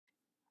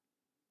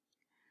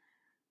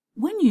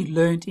When you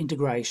learnt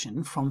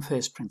integration from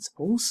first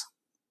principles,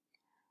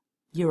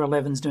 Year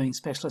 11's doing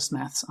specialist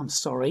maths, I'm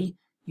sorry,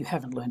 you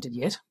haven't learnt it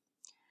yet.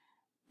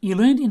 You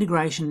learned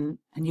integration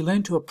and you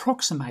learned to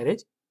approximate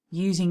it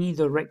using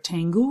either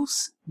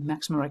rectangles,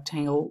 maximum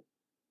rectangle,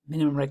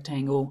 minimum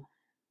rectangle,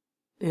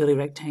 early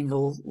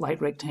rectangle, late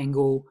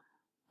rectangle,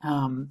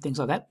 things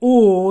like that,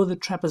 or the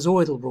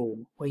trapezoidal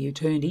rule, where you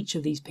turned each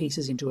of these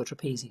pieces into a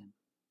trapezium.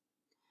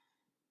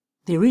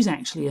 There is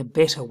actually a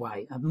better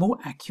way, a more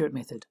accurate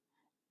method,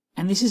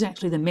 and this is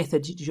actually the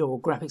method your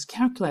graphics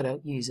calculator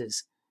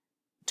uses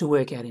to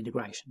work out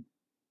integration.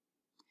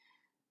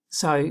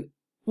 So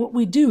what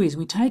we do is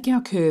we take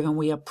our curve and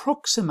we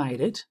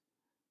approximate it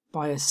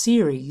by a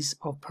series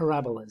of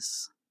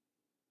parabolas.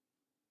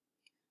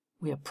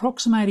 We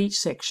approximate each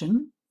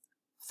section,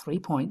 3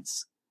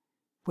 points,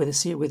 with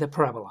a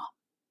parabola.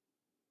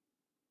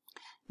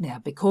 Now,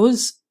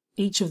 because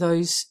each of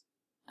those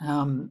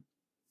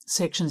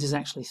sections is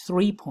actually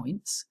 3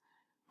 points,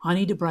 I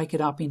need to break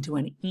it up into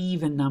an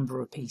even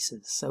number of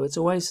pieces. So it's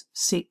always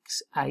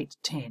 6, 8,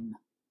 10.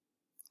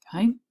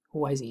 Okay,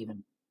 always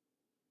even.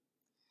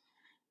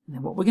 And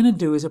then what we're going to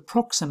do is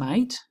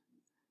approximate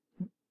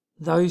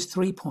those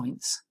 3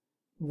 points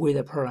with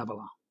a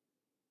parabola.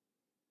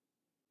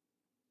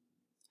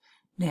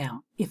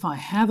 Now, if I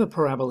have a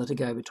parabola to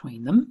go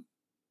between them,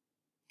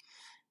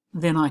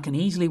 then I can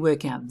easily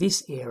work out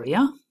this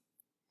area,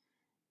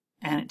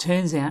 and it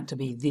turns out to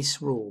be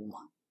this rule.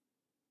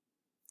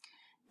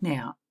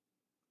 Now,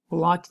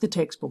 like the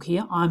textbook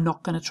here, I'm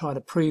not going to try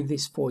to prove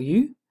this for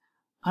you.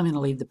 I'm going to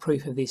leave the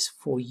proof of this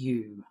for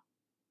you.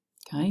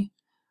 Okay?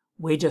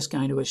 We're just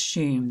going to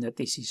assume that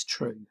this is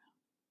true.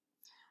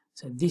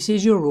 So this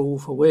is your rule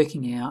for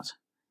working out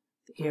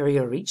the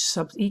area of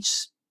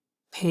each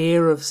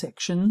pair of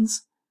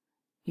sections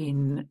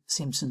in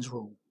Simpson's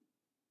rule.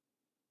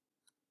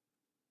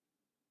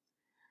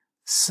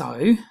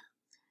 So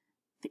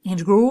the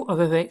integral of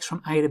f(x)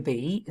 from a to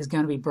b is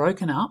going to be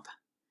broken up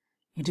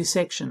into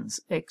sections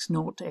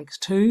x0 to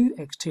x2,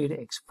 x2 to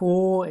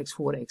x4,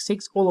 x4 to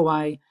x6, all the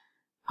way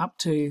up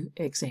to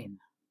xn.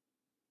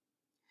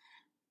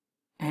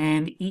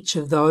 And each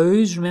of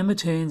those, remember,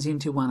 turns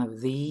into one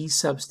of these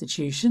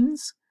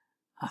substitutions.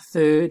 A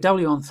third,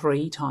 w on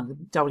 3 times,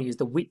 w is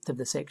the width of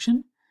the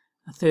section,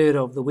 a third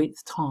of the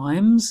width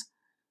times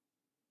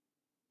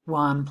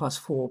 1 plus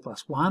 4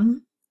 plus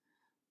 1,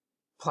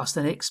 plus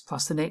the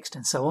next,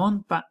 and so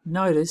on. But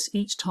notice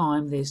each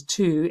time there's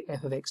 2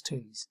 f of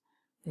x2's.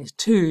 There's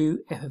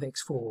 2 f of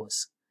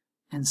x4's,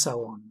 and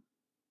so on.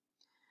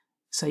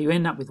 So you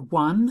end up with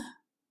 1,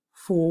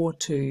 4,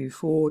 2,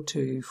 4,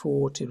 2,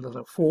 4,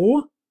 2,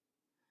 4,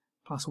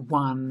 plus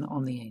 1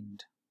 on the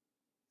end.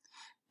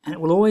 And it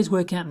will always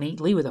work out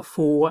neatly with a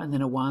 4 and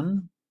then a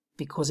 1,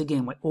 because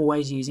again, we're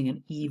always using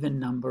an even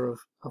number of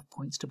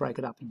points to break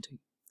it up into.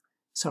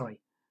 Sorry,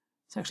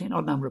 it's actually an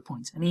odd number of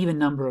points, an even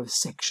number of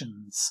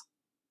sections.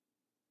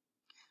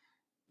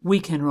 We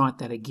can write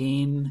that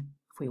again,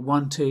 if we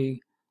want to,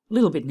 a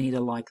little bit neater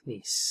like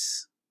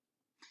this.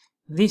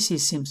 This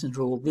is Simpson's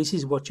rule. This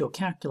is what your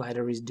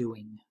calculator is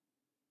doing.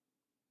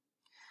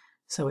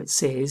 So it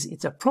says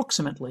it's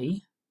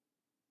approximately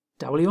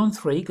w on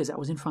 3, because that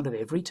was in front of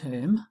every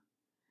term,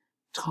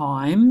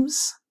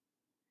 times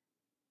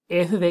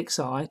f of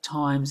xi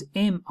times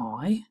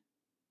mi,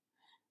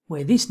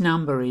 where this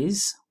number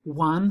is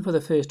 1 for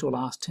the first or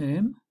last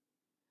term,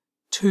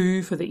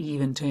 2 for the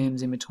even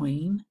terms in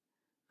between,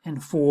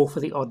 and 4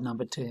 for the odd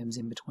numbered terms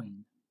in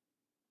between.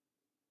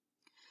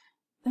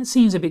 That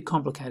seems a bit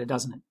complicated,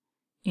 doesn't it?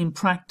 In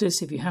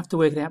practice, if you have to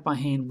work it out by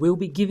hand, we'll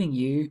be giving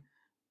you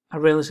a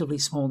relatively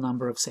small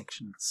number of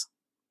sections.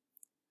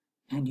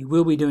 And you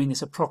will be doing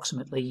this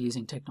approximately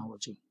using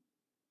technology.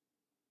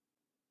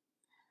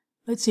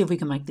 Let's see if we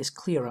can make this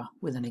clearer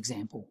with an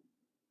example.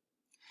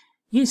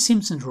 Use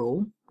Simpson's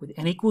rule with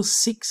n equals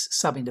 6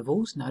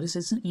 subintervals, notice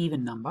it's an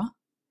even number,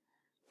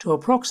 to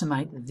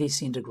approximate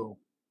this integral.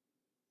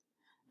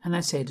 And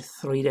they said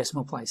 3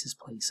 decimal places,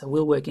 please. So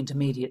we'll work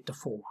intermediate to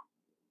 4.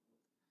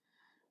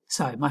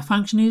 So my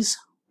function is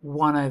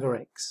 1 over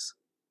x.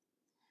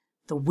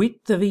 The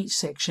width of each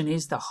section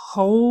is the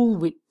whole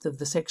width of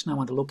the section I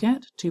want to look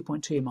at,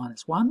 2.2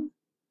 minus 1,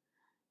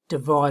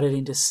 divided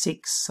into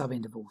 6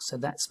 subintervals. So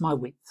that's my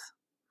width.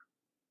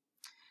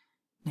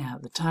 Now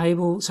the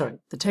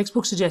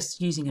textbook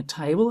suggests using a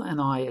table, and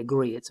I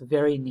agree. It's a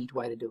very neat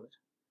way to do it.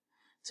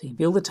 So you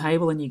build a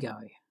table and you go.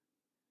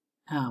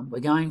 We're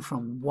going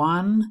from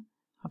 1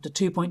 up to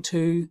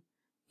 2.2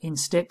 in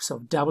steps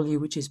of w,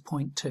 which is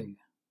 0.2.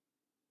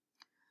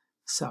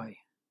 So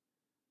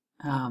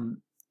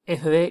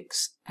f of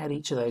x at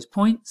each of those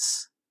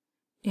points,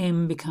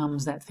 m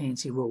becomes that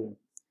fancy rule.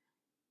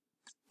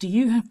 Do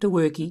you have to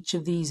work each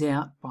of these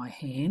out by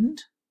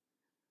hand?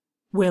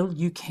 Well,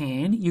 you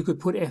can. You could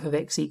put f of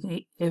x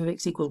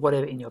equals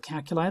whatever in your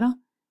calculator.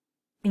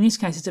 In this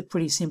case, it's a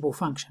pretty simple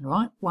function,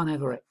 right? 1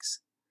 over x.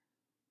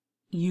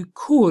 You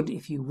could,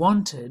 if you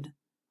wanted,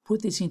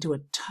 put this into a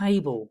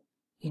table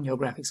in your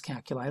graphics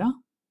calculator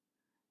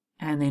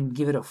and then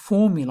give it a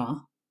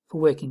formula for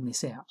working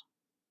this out.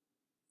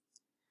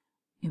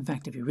 In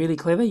fact, if you're really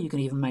clever, you can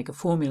even make a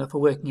formula for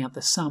working out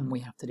the sum we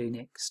have to do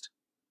next.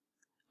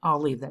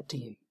 I'll leave that to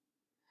you.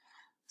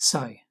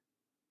 So,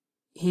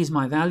 here's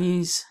my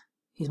values,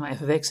 here's my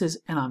f of x's,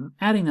 and I'm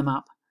adding them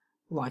up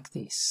like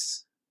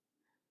this.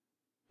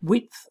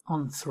 Width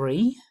on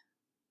 3.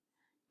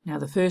 Now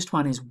the first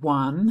one is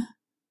 1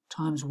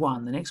 times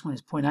 1. The next one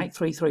is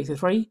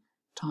 0.83333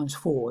 times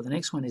 4. The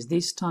next one is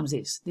this times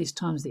this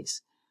times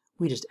this.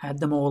 We just add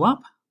them all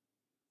up,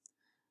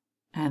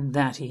 and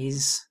that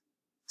is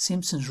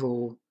Simpson's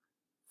rule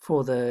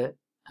for the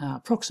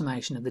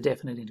approximation of the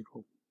definite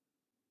integral.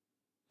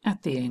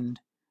 At the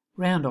end,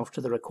 round off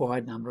to the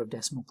required number of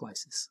decimal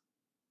places.